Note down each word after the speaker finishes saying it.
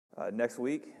Next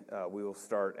week, we will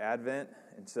start Advent,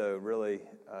 and so really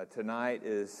tonight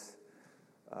is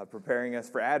preparing us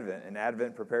for Advent, and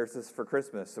Advent prepares us for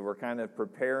Christmas, so we're kind of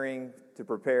preparing to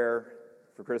prepare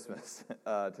for Christmas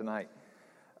tonight.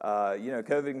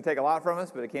 COVID can take a lot from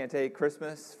us, but it can't take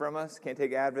Christmas from us, can't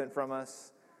take Advent from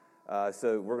us,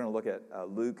 so we're going to look at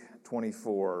Luke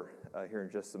 24 here in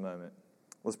just a moment.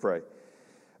 Let's pray.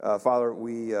 Father,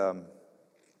 we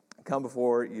come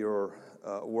before your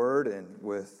word and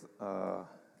with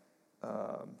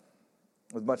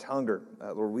much hunger.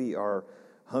 Lord, we are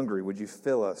hungry. Would you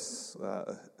fill us?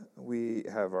 We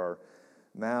have our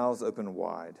mouths open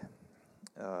wide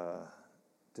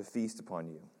to feast upon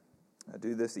you.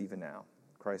 Do this even now.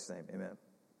 In Christ's name, amen.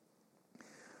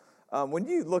 When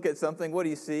you look at something, what do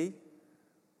you see?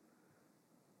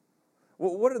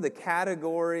 What are the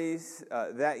categories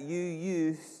that you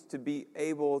use to be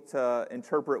able to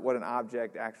interpret what an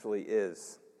object actually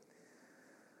is?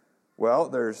 Well,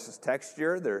 there's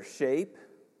texture, there's shape,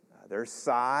 there's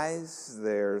size,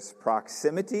 there's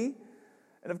proximity,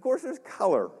 and of course there's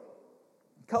color.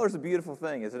 Color's a beautiful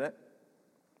thing, isn't it?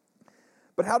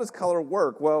 But how does color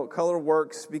work? Well, color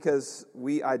works because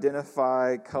we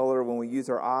identify color when we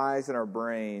use our eyes and our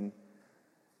brain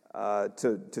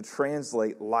to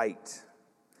translate light.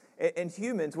 And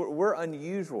humans, we're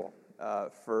unusual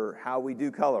for how we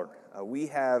do color. We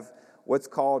have what's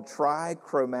called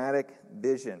trichromatic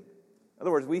vision. In other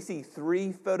words, we see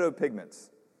 3 photopigments.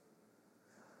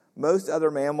 Most other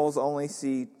mammals only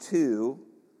see 2,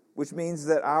 which means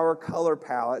that our color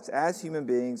palettes as human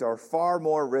beings are far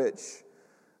more rich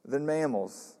than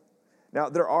mammals. Now,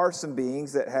 there are some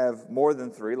beings that have more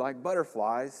than 3, like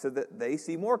butterflies, so that they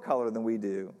see more color than we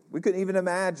do. We couldn't even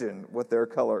imagine what their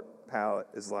color palette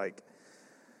is like.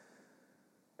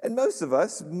 And most of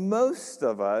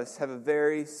us have a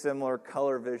very similar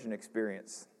color vision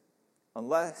experience,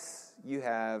 unless you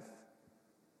have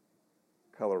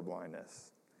color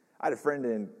blindness. I had a friend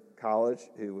in college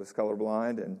who was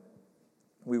colorblind, and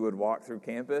we would walk through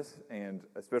campus, and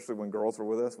especially when girls were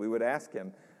with us, we would ask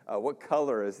him, what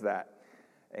color is that?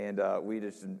 And we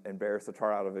just embarrassed the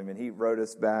tar out of him, and he wrote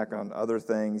us back on other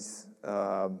things.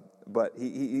 But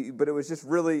it was just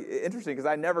really interesting because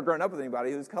I'd never grown up with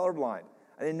anybody who was colorblind.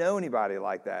 I didn't know anybody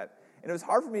like that. And it was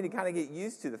hard for me to kind of get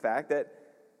used to the fact that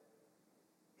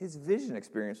his vision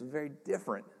experience was very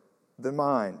different than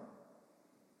mine.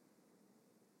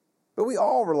 But we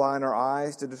all rely on our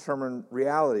eyes to determine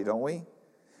reality, don't we?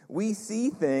 We see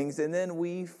things and then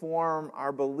we form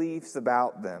our beliefs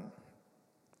about them.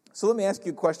 So let me ask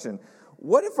you a question.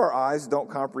 What if our eyes don't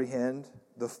comprehend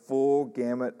the full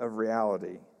gamut of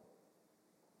reality?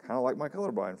 Kind of like my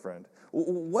colorblind friend.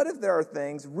 What if there are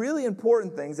things, really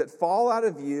important things, that fall out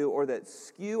of view or that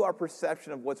skew our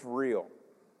perception of what's real?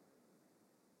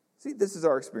 See, this is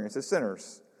our experience as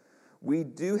sinners. We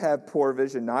do have poor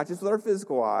vision, not just with our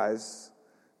physical eyes,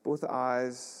 but with the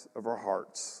eyes of our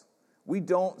hearts. We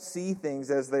don't see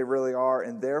things as they really are,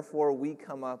 and therefore we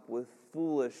come up with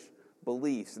foolish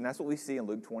beliefs. And that's what we see in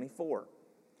Luke 24.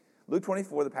 Luke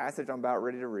 24, the passage I'm about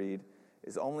ready to read,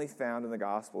 is only found in the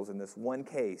Gospels in this one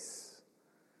case.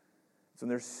 So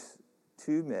there's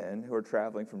 2 men who are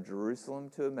traveling from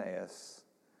Jerusalem to Emmaus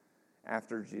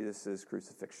after Jesus'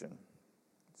 crucifixion.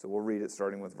 So we'll read it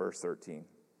starting with verse 13.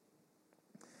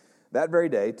 That very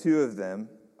day, 2 of them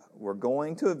were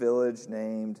going to a village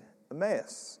named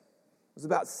Emmaus. It was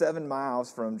about 7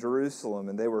 miles from Jerusalem,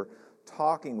 and they were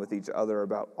talking with each other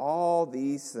about all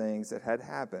these things that had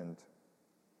happened.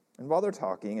 And while they're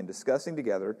talking and discussing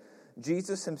together,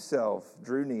 Jesus himself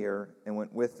drew near and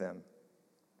went with them.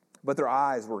 But their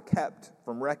eyes were kept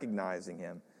from recognizing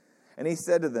him. And he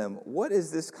said to them, "What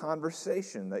is this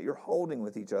conversation that you're holding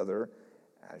with each other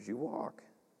as you walk?"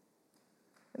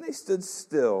 And they stood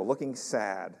still, looking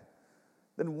sad.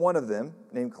 Then one of them,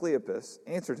 named Cleopas,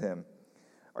 answered him,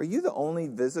 "Are you the only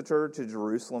visitor to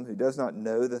Jerusalem who does not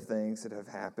know the things that have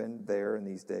happened there in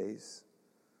these days?"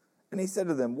 And he said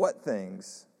to them, "What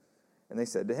things?" And they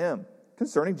said to him,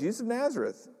 "Concerning Jesus of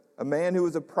Nazareth, a man who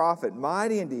was a prophet,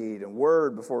 mighty in deed and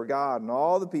word before God and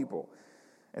all the people,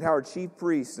 and how our chief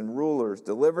priests and rulers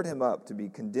delivered him up to be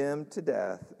condemned to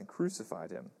death and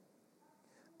crucified him.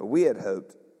 But we had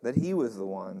hoped that he was the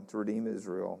one to redeem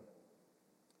Israel.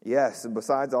 Yes, and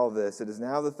besides all this, it is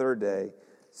now the 3rd day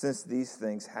since these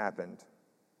things happened.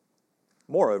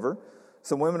 Moreover,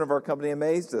 some women of our company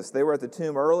amazed us. They were at the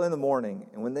tomb early in the morning,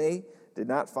 and when they did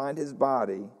not find his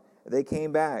body, they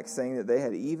came back, saying that they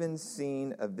had even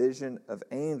seen a vision of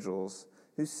angels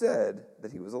who said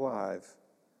that he was alive.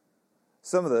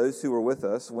 Some of those who were with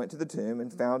us went to the tomb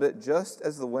and found it just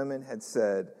as the women had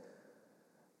said,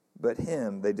 but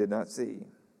him they did not see."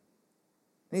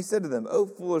 And he said to them, O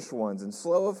foolish ones and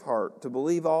slow of heart, to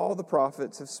believe all the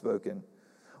prophets have spoken.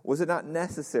 Was it not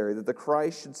necessary that the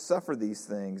Christ should suffer these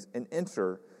things and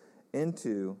enter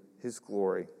into his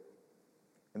glory?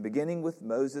 And beginning with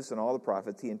Moses and all the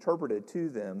prophets, he interpreted to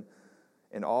them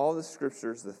in all the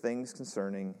scriptures the things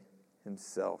concerning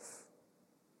himself.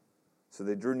 So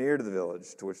they drew near to the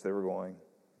village to which they were going.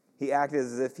 He acted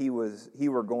as if he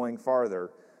were going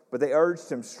farther, but they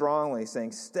urged him strongly,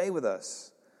 saying, Stay with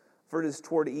us, for it is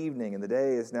toward evening, and the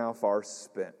day is now far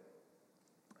spent.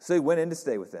 So he went in to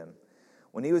stay with them.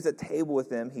 When he was at table with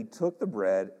them, he took the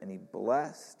bread, and he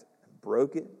blessed, and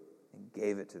broke it, and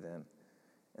gave it to them.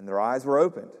 And their eyes were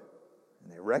opened,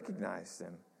 and they recognized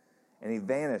him, and he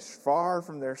vanished far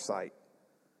from their sight.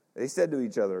 They said to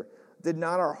each other, Did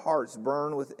not our hearts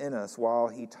burn within us while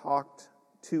he talked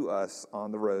to us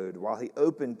on the road, while he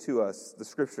opened to us the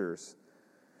scriptures?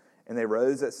 And they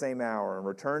rose that same hour and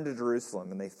returned to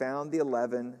Jerusalem, and they found the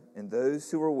 11 and those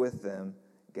who were with them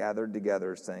gathered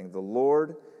together, saying, The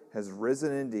Lord has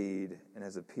risen indeed and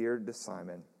has appeared to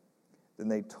Simon. Then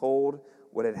they told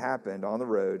what had happened on the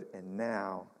road and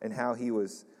how he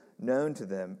was known to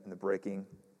them in the breaking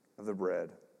of the bread.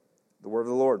 The word of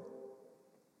the Lord.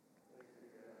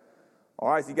 All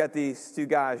right, so you got these two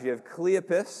guys. You have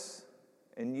Cleopas,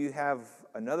 and you have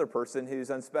another person who's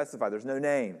unspecified. There's no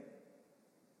name.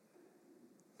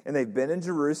 And they've been in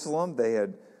Jerusalem. They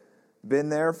had been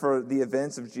there for the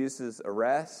events of Jesus'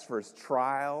 arrest, for his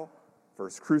trial, for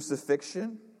his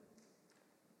crucifixion.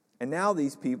 And now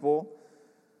these people,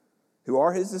 who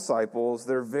are his disciples,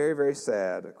 they're very, very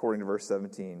sad, according to verse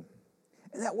 17.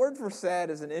 And that word for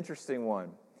sad is an interesting one.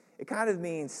 It kind of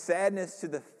means sadness to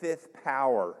the fifth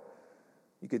power.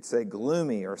 You could say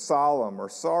gloomy or solemn or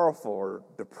sorrowful or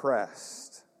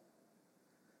depressed.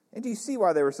 And do you see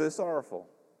why they were so sorrowful?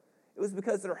 It was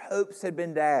because their hopes had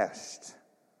been dashed.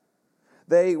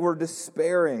 They were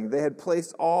despairing. They had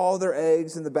placed all their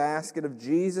eggs in the basket of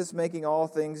Jesus making all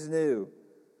things new.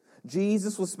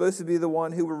 Jesus was supposed to be the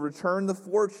one who would return the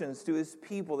fortunes to his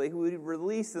people, who would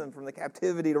release them from the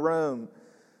captivity to Rome.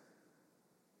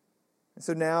 And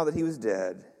so now that he was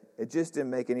dead, it just didn't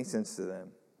make any sense to them.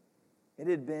 It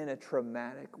had been a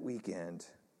traumatic weekend.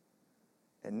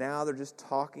 And now they're just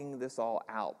talking this all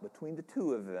out between the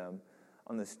two of them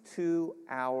on this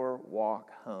 2-hour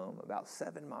walk home, about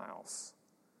 7 miles.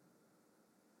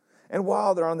 And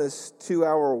while they're on this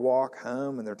 2-hour walk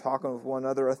home and they're talking with one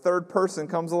another, a third person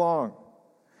comes along.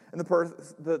 And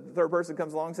the third person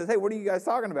comes along and says, Hey, what are you guys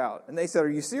talking about? And they said, Are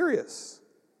you serious?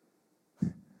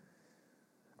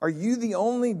 Are you the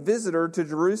only visitor to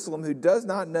Jerusalem who does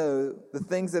not know the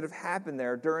things that have happened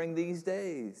there during these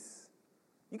days?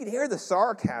 You can hear the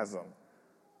sarcasm.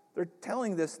 They're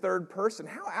telling this third person,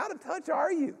 How out of touch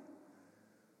are you?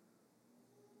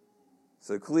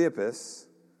 So Cleopas,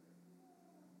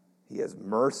 he has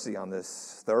mercy on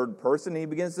this third person. And he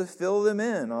begins to fill them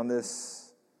in on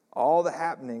all the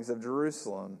happenings of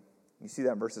Jerusalem. You see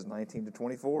that in verses 19 to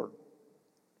 24.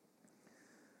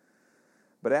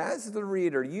 But as the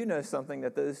reader, you know something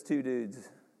that those two dudes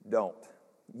don't.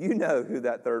 You know who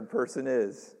that third person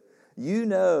is. You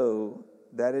know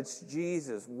that it's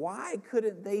Jesus. Why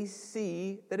couldn't they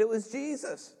see that it was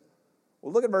Jesus?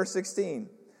 Well, look at verse 16.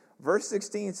 Verse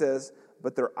 16 says,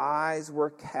 But their eyes were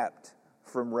kept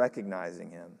from recognizing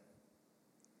him.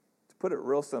 To put it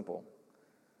real simple,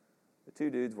 the two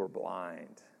dudes were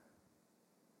blind.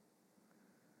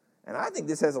 And I think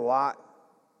this has a lot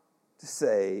to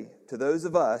say to those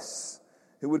of us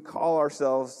who would call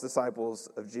ourselves disciples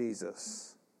of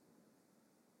Jesus.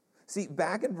 See,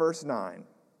 back in verse 9,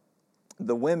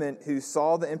 the women who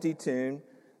saw the empty tomb,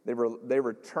 they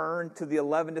returned to the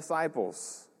 11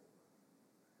 disciples.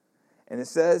 And it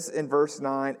says in verse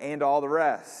 9, and all the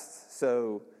rest.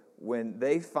 So when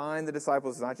they find the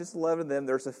disciples, it's not just 11 of them,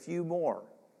 there's a few more.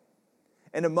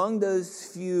 And among those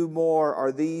few more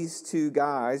are these two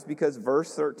guys, because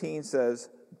verse 13 says,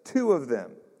 2 of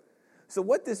them. So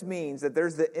what this means, that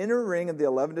there's the inner ring of the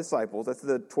 11 disciples, that's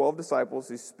the 12 disciples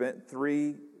who spent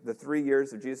the 3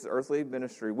 years of Jesus' earthly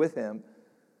ministry with him,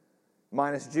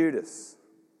 minus Judas.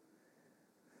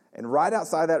 And right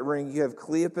outside that ring, you have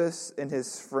Cleopas and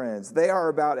his friends. They are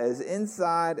about as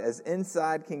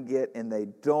inside can get, and they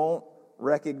don't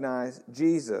recognize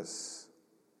Jesus.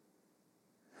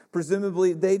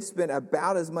 Presumably, they'd spent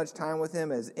about as much time with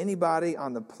him as anybody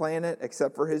on the planet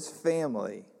except for his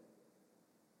family.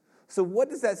 So what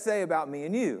does that say about me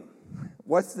and you?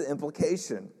 What's the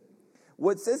implication?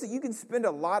 Well, it says that you can spend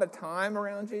a lot of time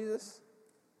around Jesus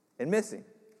and miss him.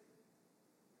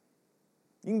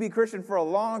 You can be a Christian for a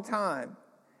long time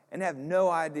and have no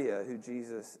idea who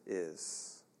Jesus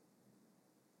is.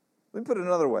 Let Let me put it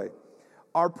another way.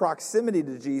 Our proximity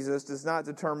to Jesus does not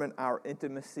determine our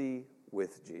intimacy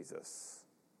with Jesus.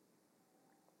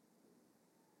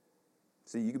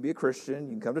 See, you can be a Christian,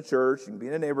 you can come to church, you can be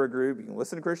in a neighborhood group, you can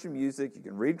listen to Christian music, you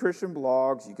can read Christian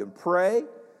blogs, you can pray,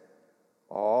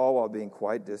 all while being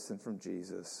quite distant from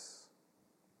Jesus.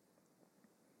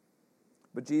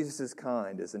 But Jesus is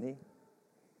kind, isn't he?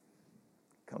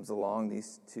 Comes along,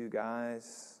 these two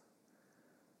guys,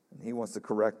 and he wants to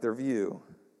correct their view.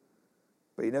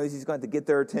 But he knows he's going to get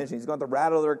their attention. He's going to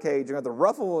rattle their cage. He's going to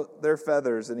ruffle their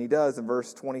feathers. And he does in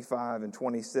verse 25 and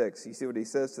 26. You see what he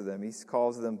says to them. He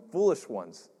calls them foolish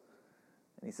ones.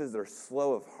 And he says they're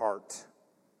slow of heart.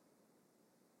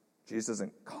 Jesus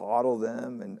doesn't coddle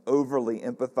them and overly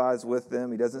empathize with them.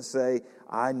 He doesn't say,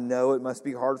 I know it must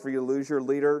be hard for you to lose your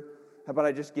leader. How about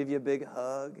I just give you a big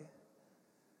hug?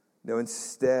 No,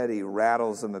 instead he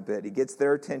rattles them a bit. He gets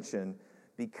their attention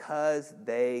because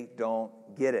they don't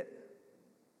get it.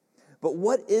 But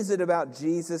what is it about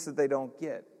Jesus that they don't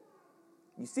get?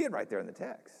 You see it right there in the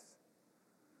text.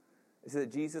 It's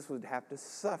that Jesus would have to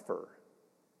suffer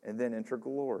and then enter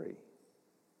glory.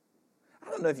 I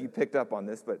don't know if you picked up on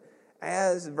this, but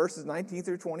as in verses 19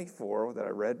 through 24 that I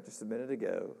read just a minute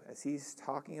ago, as he's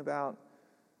talking about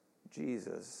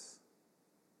Jesus,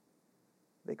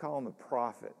 they call him a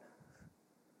prophet.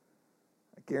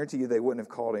 I guarantee you they wouldn't have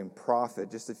called him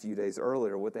prophet just a few days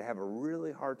earlier. What they have a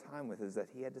really hard time with is that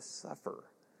he had to suffer.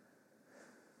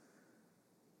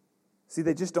 See,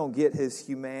 they just don't get his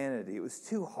humanity. It was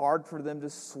too hard for them to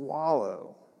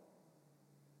swallow.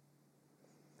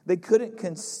 They couldn't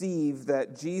conceive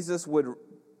that Jesus would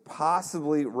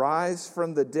possibly rise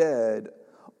from the dead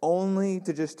only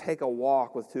to just take a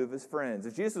walk with two of his friends.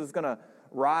 If Jesus was going to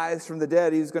rise from the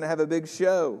dead, he was going to have a big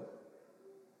show.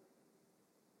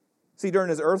 See, during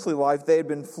his earthly life, they had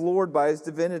been floored by his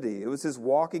divinity. It was his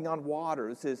walking on water. It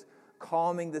was his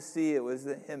calming the sea. It was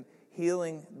him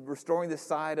healing, restoring the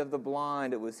sight of the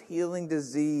blind. It was healing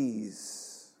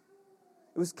disease.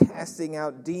 It was casting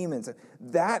out demons.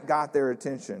 That got their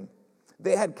attention.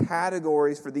 They had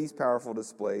categories for these powerful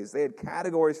displays. They had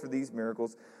categories for these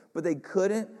miracles, but they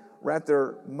couldn't wrap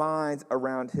their minds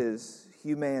around his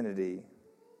humanity.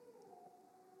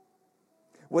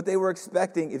 What they were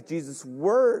expecting if Jesus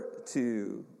were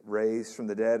to raise from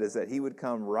the dead is that he would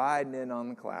come riding in on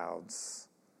the clouds.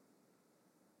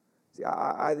 See,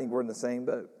 I think we're in the same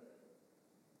boat.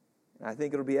 And I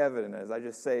think it'll be evident as I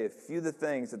just say a few of the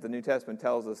things that the New Testament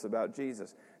tells us about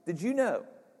Jesus. Did you know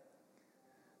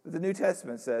that the New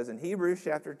Testament says in Hebrews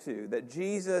chapter 2 that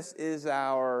Jesus is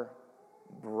our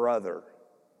brother?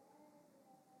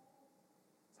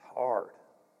 It's hard.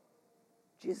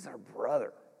 Jesus is our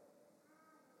brother.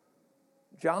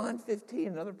 John 15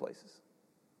 and other places.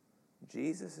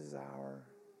 Jesus is our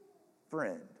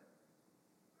friend.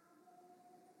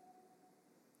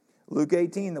 Luke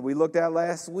 18 that we looked at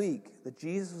last week, that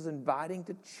Jesus was inviting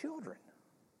to children.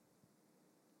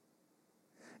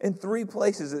 In 3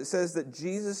 places it says that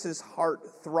Jesus'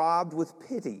 heart throbbed with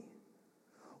pity.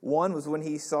 One was when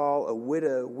he saw a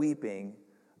widow weeping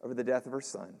over the death of her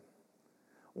son.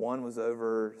 One was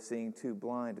over seeing 2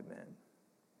 blind men.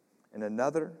 And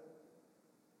another,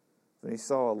 when he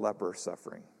saw a leper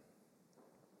suffering.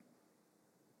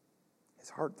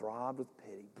 His heart throbbed with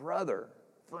pity. Brother,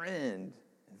 friend,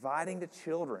 inviting to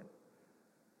children.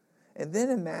 And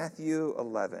then in Matthew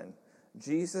 11,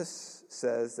 Jesus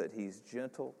says that he's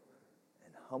gentle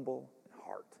and humble in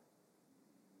heart.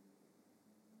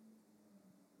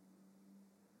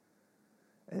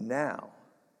 And now,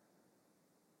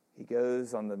 he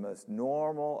goes on the most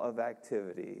normal of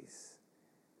activities.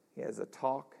 He has a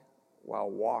talk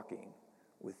while walking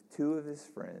with 2 of his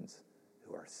friends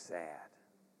who are sad.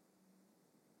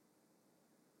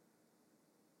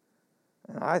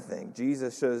 And I think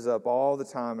Jesus shows up all the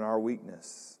time in our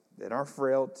weakness, in our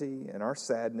frailty, in our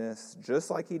sadness,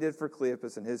 just like he did for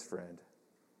Cleopas and his friend.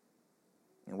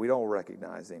 And we don't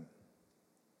recognize him.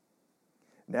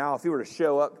 Now, if he were to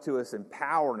show up to us in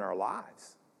power in our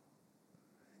lives,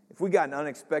 if we got an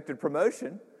unexpected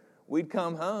promotion, we'd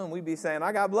come home, we'd be saying,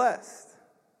 I got blessed.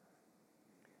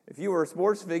 If you were a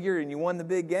sports figure and you won the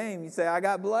big game, you'd say, I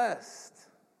got blessed.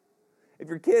 If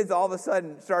your kids all of a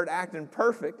sudden started acting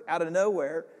perfect out of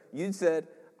nowhere, you'd said,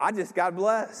 I just got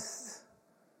blessed.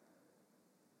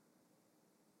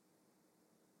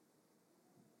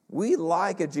 We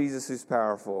like a Jesus who's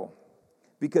powerful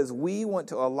because we want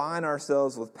to align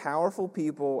ourselves with powerful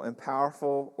people and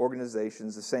powerful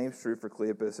organizations. The same is true for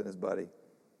Cleopas and his buddy.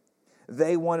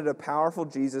 They wanted a powerful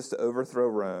Jesus to overthrow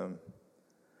Rome.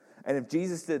 And if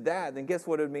Jesus did that, then guess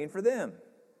what it would mean for them?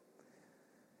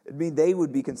 It'd mean they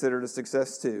would be considered a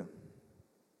success too.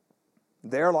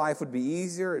 Their life would be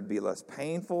easier, it'd be less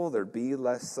painful, there'd be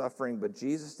less suffering, but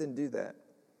Jesus didn't do that.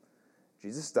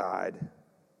 Jesus died.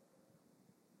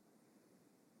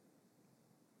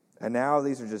 And now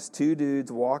these are just two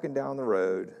dudes walking down the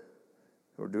road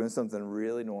who are doing something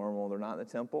really normal. They're not in the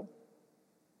temple.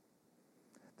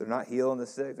 They're not healing the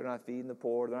sick. They're not feeding the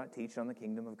poor. They're not teaching on the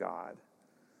kingdom of God.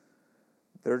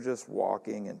 They're just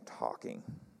walking and talking.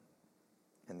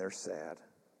 And they're sad.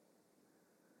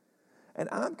 And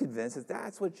I'm convinced that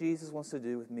that's what Jesus wants to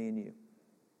do with me and you.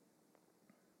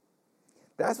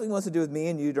 That's what he wants to do with me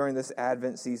and you during this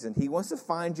Advent season. He wants to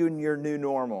find you in your new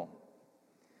normal.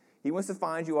 He wants to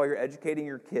find you while you're educating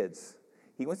your kids.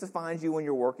 He wants to find you when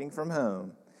you're working from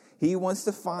home. He wants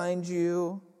to find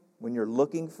you when you're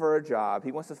looking for a job.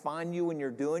 He wants to find you when you're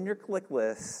doing your click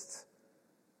list.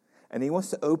 And he wants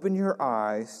to open your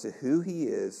eyes to who he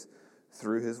is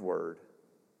through his word.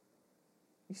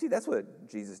 You see, that's what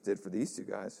Jesus did for these two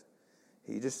guys.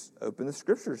 He just opened the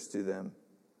scriptures to them.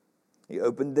 He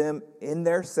opened them in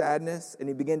their sadness, and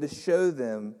he began to show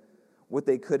them what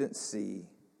they couldn't see.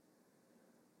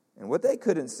 And what they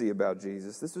couldn't see about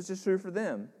Jesus, this was just true for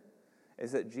them,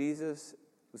 is that Jesus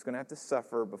was going to have to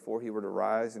suffer before he were to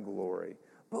rise in glory.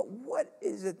 But what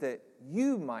is it that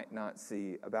you might not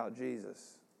see about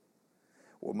Jesus?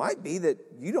 Well, it might be that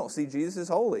you don't see Jesus as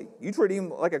holy. You treat him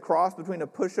like a cross between a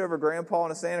pushover grandpa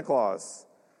and a Santa Claus.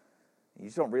 You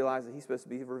just don't realize that he's supposed to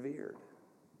be revered.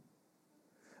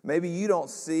 Maybe you don't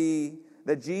see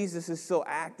that Jesus is still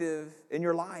active in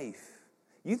your life.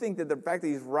 You think that the fact that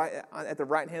he's right at the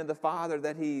right hand of the Father,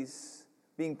 that he's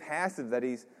being passive, that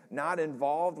he's not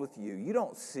involved with you. You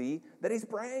don't see that he's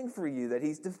praying for you, that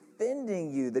he's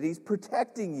defending you, that he's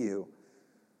protecting you.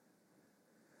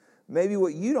 Maybe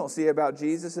what you don't see about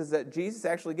Jesus is that Jesus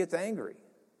actually gets angry.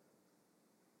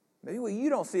 Maybe what you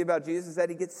don't see about Jesus is that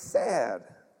he gets sad.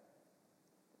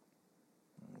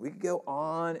 We could go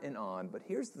on and on, but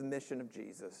here's the mission of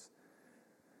Jesus.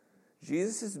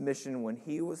 Jesus' mission when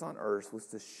he was on earth was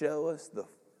to show us the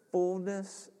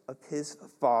fullness of his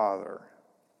Father.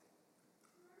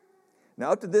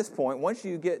 Now, up to this point, once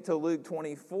you get to Luke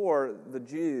 24, the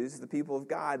Jews, the people of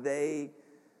God, they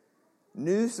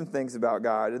knew some things about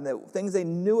God, and the things they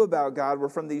knew about God were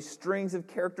from these strings of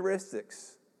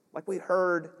characteristics, like we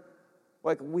heard,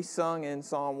 like we sung in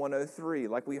Psalm 103,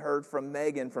 like we heard from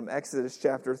Megan from Exodus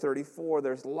chapter 34.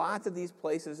 There's lots of these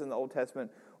places in the Old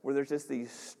Testament where there's just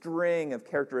these string of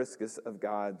characteristics of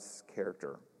God's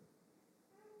character.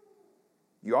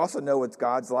 You also know what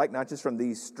God's like, not just from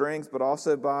these strings, but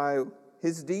also by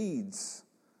his deeds.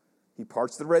 He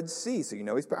parts the Red Sea, so you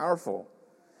know he's powerful.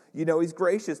 You know he's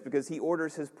gracious because he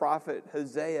orders his prophet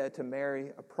Hosea to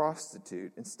marry a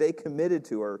prostitute and stay committed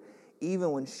to her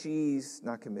even when she's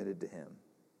not committed to him.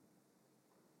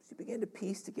 So you begin to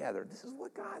piece together, this is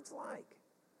what God's like.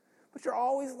 But you're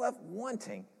always left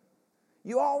wanting.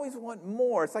 You always want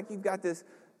more. It's like you've got this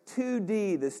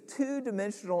 2D, this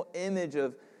two-dimensional image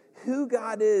of who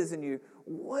God is, and you're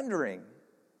wondering,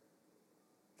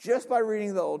 just by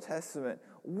reading the Old Testament,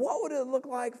 what would it look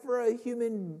like for a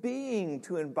human being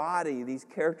to embody these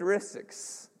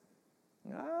characteristics?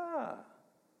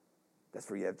 That's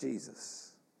where you have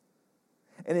Jesus.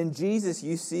 And in Jesus,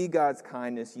 you see God's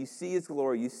kindness, you see his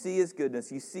glory, you see his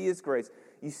goodness, you see his grace,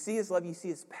 you see his love, you see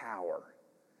his power,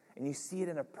 and you see it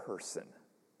in a person.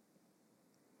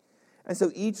 And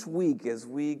so each week as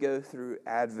we go through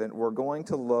Advent, we're going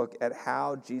to look at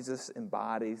how Jesus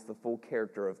embodies the full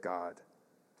character of God.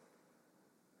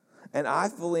 And I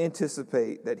fully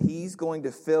anticipate that he's going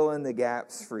to fill in the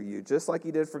gaps for you, just like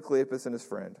he did for Cleopas and his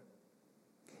friend.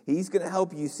 He's going to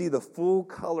help you see the full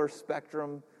color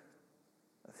spectrum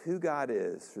of who God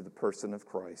is through the person of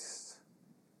Christ.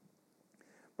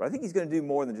 But I think he's going to do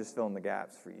more than just fill in the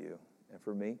gaps for you and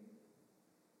for me.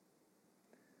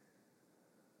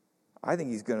 I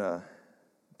think he's going to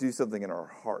do something in our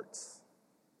hearts.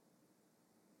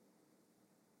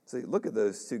 So look at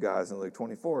those two guys in Luke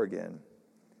 24 again.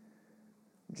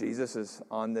 Jesus is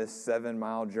on this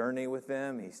 7-mile journey with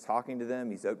them. He's talking to them.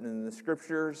 He's opening the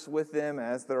scriptures with them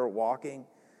as they're walking.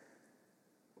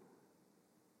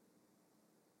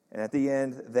 And at the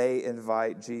end, they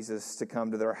invite Jesus to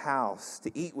come to their house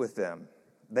to eat with them.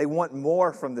 They want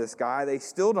more from this guy. They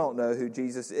still don't know who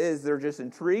Jesus is. They're just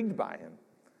intrigued by him.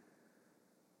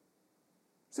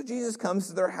 So Jesus comes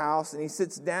to their house and he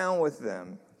sits down with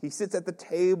them. He sits at the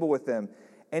table with them.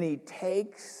 And he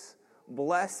takes,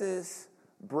 blesses,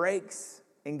 breaks,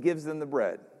 and gives them the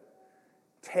bread.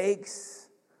 Takes,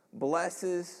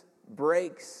 blesses,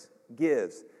 breaks,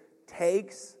 gives.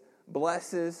 Takes,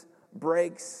 blesses,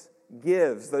 breaks,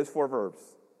 gives. Those 4 verbs.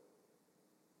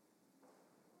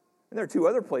 And there are two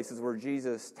other places where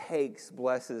Jesus takes,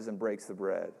 blesses, and breaks the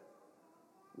bread.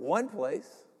 One place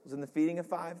was in the feeding of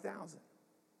 5,000.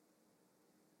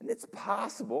 And it's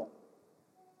possible.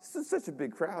 This is such a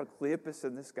big crowd. Cleopas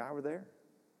and this guy were there.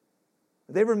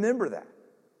 They remember that.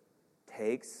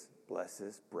 Takes,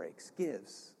 blesses, breaks,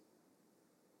 gives.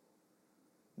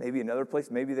 Maybe another place,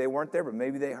 maybe they weren't there, but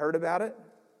maybe they heard about it.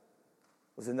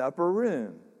 It was in the upper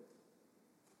room.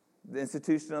 The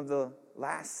institution of the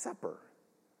Last Supper.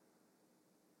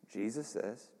 Jesus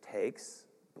says, takes,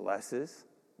 blesses,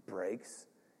 breaks,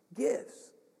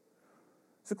 gives.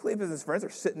 So Cleopas and his friends are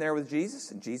sitting there with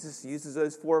Jesus, and Jesus uses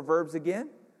those four verbs again,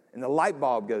 and the light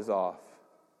bulb goes off.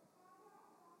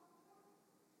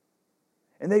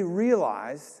 And they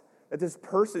realize that this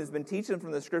person who's been teaching them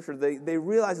from the Scripture, they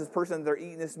realize this person that they're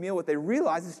eating this meal with, they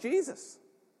realize it's Jesus.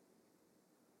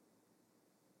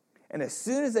 And as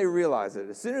soon as they realize it,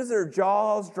 as soon as their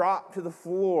jaws drop to the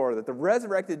floor, that the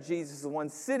resurrected Jesus is the one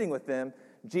sitting with them,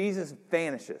 Jesus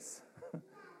vanishes.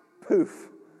 Poof.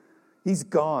 He's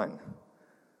gone.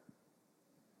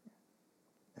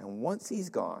 And once he's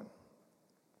gone,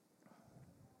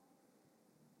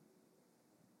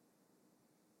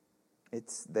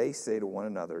 they say to one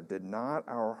another, did not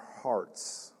our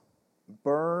hearts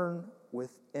burn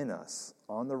within us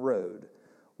on the road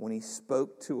when he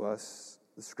spoke to us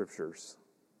the Scriptures?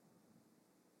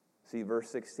 See, verse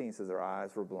 16 says their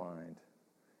eyes were blind,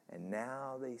 and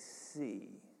now they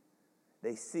see.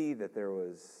 They see that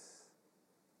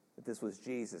this was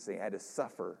Jesus. He had to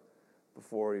suffer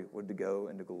before he would go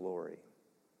into glory.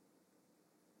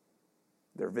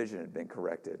 Their vision had been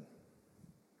corrected.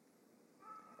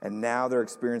 And now they're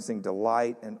experiencing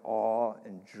delight and awe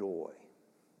and joy.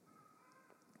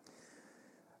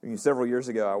 Several years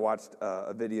ago, I watched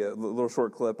a little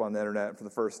short clip on the internet for the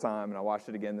first time, and I watched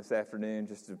it again this afternoon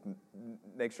just to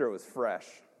make sure it was fresh.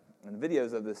 And the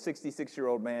videos of this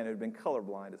 66-year-old man who had been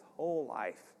colorblind his whole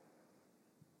life.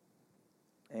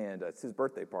 And it's his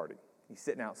birthday party. He's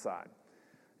sitting outside.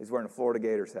 He's wearing a Florida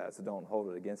Gators hat, so don't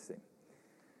hold it against him.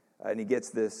 And he gets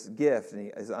this gift, and he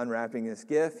is unwrapping this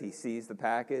gift. He sees the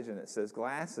package, and it says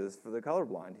glasses for the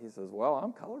colorblind. He says, well,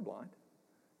 I'm colorblind.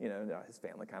 His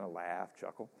family kind of laugh,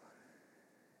 chuckle.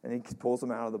 And he pulls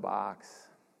them out of the box,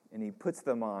 and he puts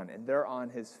them on, and they're on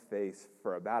his face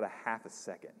for about a half a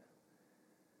second.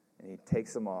 And he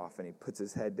takes them off, and he puts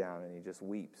his head down, and he just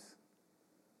weeps.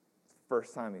 It's the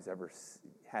first time he's ever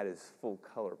had his full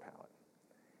color palette.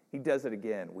 He does it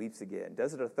again, weeps again.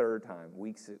 Does it a third time,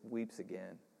 weeps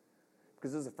again.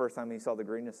 Because this is the first time he saw the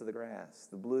greenness of the grass,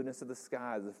 the blueness of the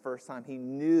sky. The first time he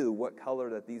knew what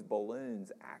color that these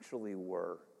balloons actually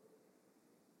were.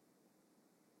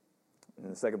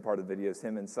 And the second part of the video is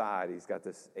him inside. He's got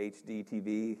this HD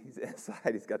TV. He's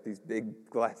inside. He's got these big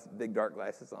dark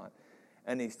glasses on.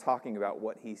 And he's talking about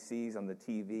what he sees on the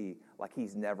TV like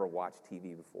he's never watched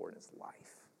TV before in his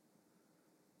life.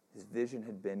 His vision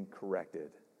had been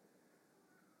corrected.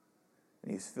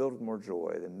 And he's filled with more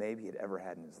joy than maybe he had ever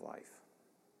had in his life.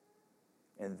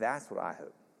 And that's what I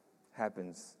hope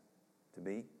happens to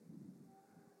me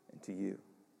and to you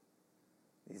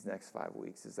these next 5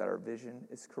 weeks, is that our vision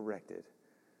is corrected.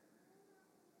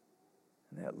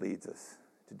 And that leads us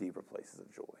to deeper places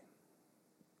of joy.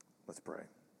 Let's pray.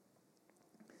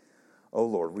 Oh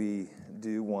Lord, we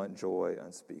do want joy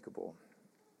unspeakable.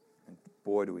 And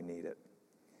boy, do we need it.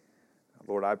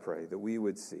 Lord, I pray that we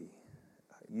would see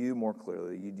you more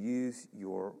clearly. You'd use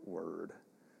your word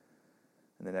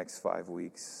in the next 5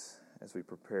 weeks as we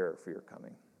prepare for your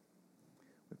coming.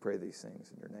 We pray these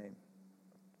things in your name.